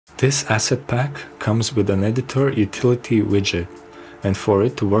This asset pack comes with an editor utility widget, and for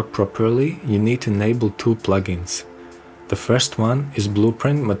it to work properly, you need to enable two plugins. The first one is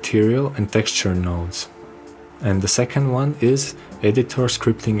Blueprint Material and Texture nodes, and the second one is Editor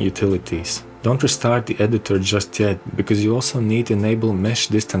Scripting Utilities. Don't restart the editor just yet, because you also need to enable mesh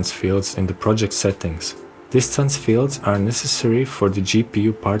distance fields in the project settings. Distance fields are necessary for the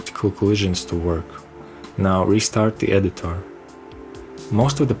GPU particle collisions to work. Now restart the editor.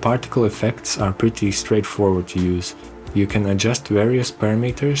 Most of the particle effects are pretty straightforward to use. You can adjust various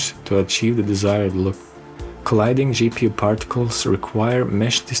parameters to achieve the desired look. Colliding GPU particles require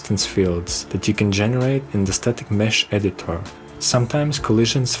mesh distance fields that you can generate in the static mesh editor. Sometimes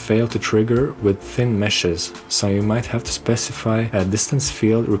collisions fail to trigger with thin meshes, so you might have to specify a distance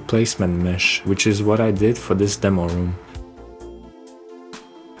field replacement mesh, which is what I did for this demo room.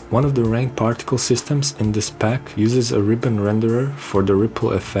 One of the rain particle systems in this pack uses a ribbon renderer for the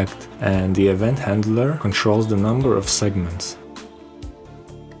ripple effect, and the event handler controls the number of segments.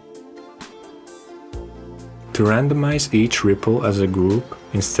 To randomize each ripple as a group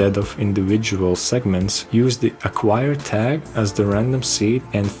instead of individual segments, use the acquire tag as the random seed,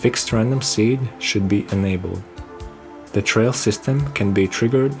 and fixed random seed should be enabled. The trail system can be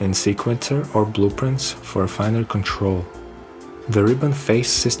triggered in sequencer or blueprints for finer control. The ribbon face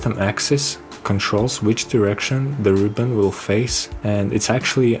system axis controls which direction the ribbon will face, and it's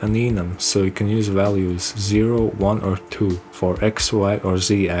actually an enum, so you can use values 0, 1 or 2 for X, Y or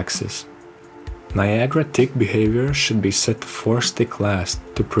Z axis. Niagara tick behavior should be set to force tick last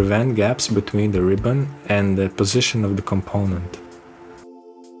to prevent gaps between the ribbon and the position of the component.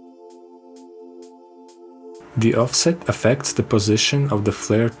 The offset affects the position of the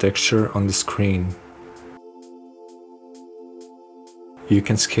flare texture on the screen. You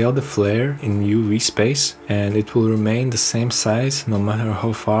can scale the flare in UV space and it will remain the same size no matter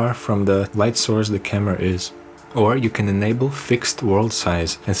how far from the light source the camera is. Or you can enable fixed world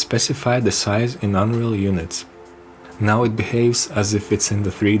size and specify the size in Unreal units. Now it behaves as if it's in the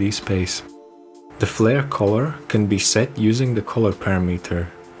 3D space. The flare color can be set using the color parameter,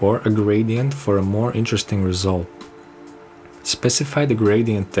 or a gradient for a more interesting result. Specify the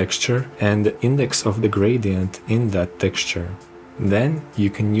gradient texture and the index of the gradient in that texture. Then you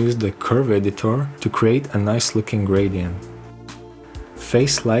can use the curve editor to create a nice looking gradient.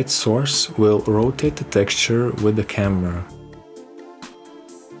 Face light source will rotate the texture with the camera.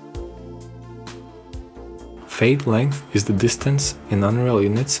 Fade length is the distance in Unreal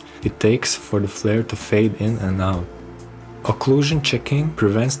units it takes for the flare to fade in and out. Occlusion checking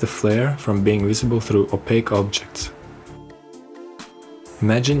prevents the flare from being visible through opaque objects.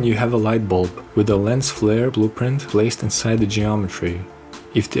 Imagine you have a light bulb with a lens flare blueprint placed inside the geometry.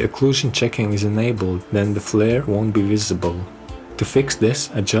 If the occlusion checking is enabled, then the flare won't be visible. To fix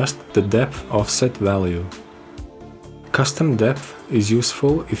this, adjust the depth offset value. Custom depth is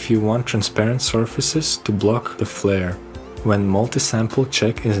useful if you want transparent surfaces to block the flare. When multi-sample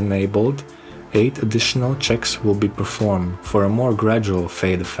check is enabled, 8 additional checks will be performed for a more gradual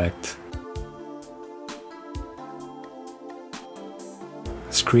fade effect.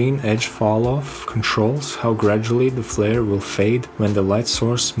 Screen edge falloff controls how gradually the flare will fade when the light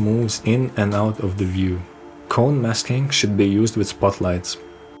source moves in and out of the view. Cone masking should be used with spotlights.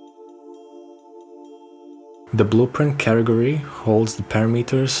 The blueprint category holds the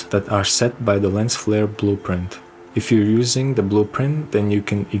parameters that are set by the lens flare blueprint. If you're using the blueprint, then you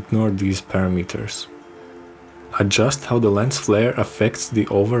can ignore these parameters. Adjust how the lens flare affects the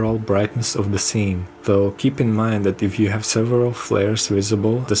overall brightness of the scene, though keep in mind that if you have several flares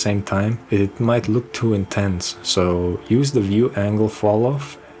visible at the same time, it might look too intense, so use the view angle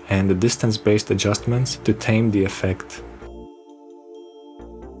falloff and the distance-based adjustments to tame the effect.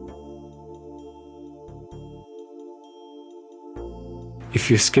 If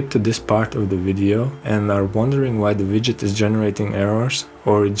you skip to this part of the video and are wondering why the widget is generating errors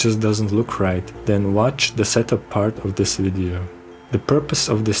or it just doesn't look right, then watch the setup part of this video. The purpose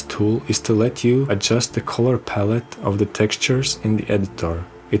of this tool is to let you adjust the color palette of the textures in the editor.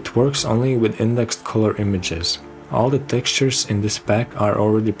 It works only with indexed color images. All the textures in this pack are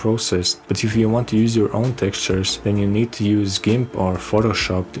already processed, but if you want to use your own textures, then you need to use GIMP or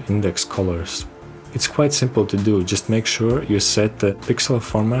Photoshop to index colors. It's quite simple to do, just make sure you set the pixel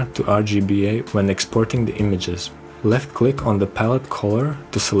format to RGBA when exporting the images. Left click on the palette color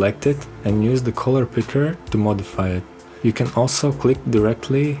to select it and use the color picker to modify it. You can also click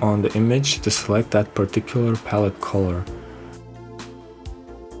directly on the image to select that particular palette color.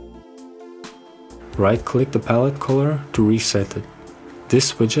 Right-click the palette color to reset it.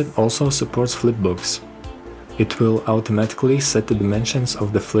 This widget also supports flipbooks. It will automatically set the dimensions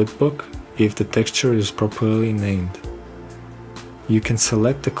of the flipbook if the texture is properly named. You can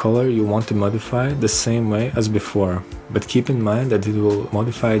select the color you want to modify the same way as before, but keep in mind that it will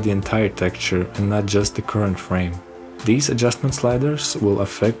modify the entire texture and not just the current frame. These adjustment sliders will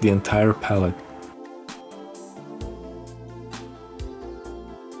affect the entire palette.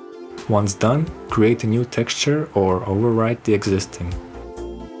 Once done, create a new texture or overwrite the existing.